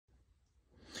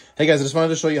Hey guys, I just wanted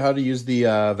to show you how to use the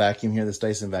vacuum here, this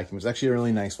Dyson vacuum. It's actually a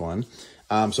really nice one.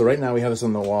 So right now we have this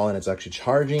on the wall and it's actually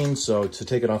charging. So to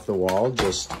take it off the wall,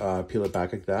 just peel it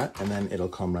back like that and then it'll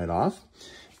come right off.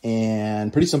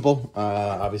 And pretty simple.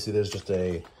 Obviously there's just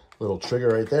a little trigger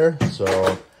right there.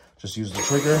 So just use the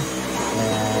trigger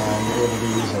and you're able to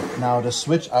use it. Now to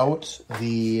switch out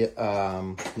the,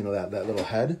 that little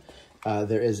head,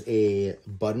 there is a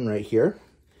button right here.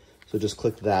 So just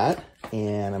click that,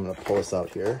 and I'm gonna pull this out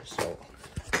here, so.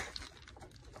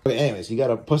 Okay, anyways, you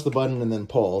gotta push the button and then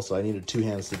pull, so I needed two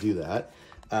hands to do that.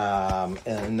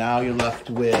 And now you're left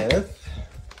with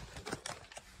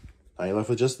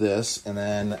just this, and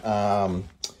then,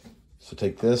 so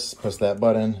take this, press that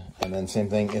button, and then same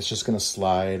thing, it's just gonna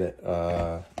slide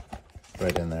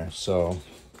right in there, so.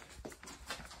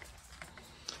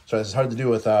 So it's hard to do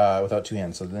without two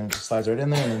hands, so then it just slides right in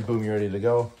there, and then boom, you're ready to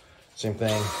go. Same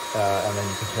thing, and then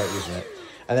you can start using it.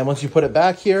 And then once you put it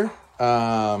back here,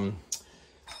 I'll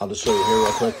just show you here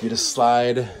real quick. You just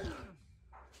slide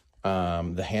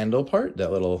the handle part,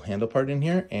 that little handle part in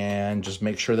here, and just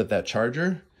make sure that that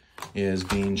charger is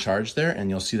being charged there, and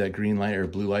you'll see that green light or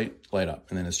blue light light up,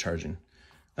 and then it's charging.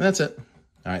 And that's it.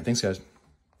 All right, thanks guys.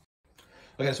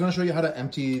 Okay, I just want to show you how to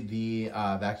empty the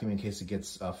vacuum in case it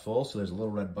gets full. So there's a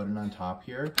little red button on top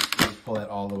here. Just pull that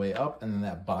all the way up, and then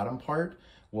that bottom part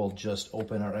will just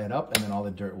open it right up, and then all the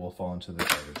dirt will fall into the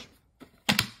garbage.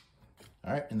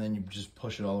 All right, and then you just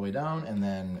push it all the way down, and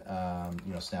then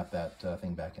snap that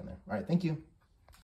thing back in there. All right, thank you.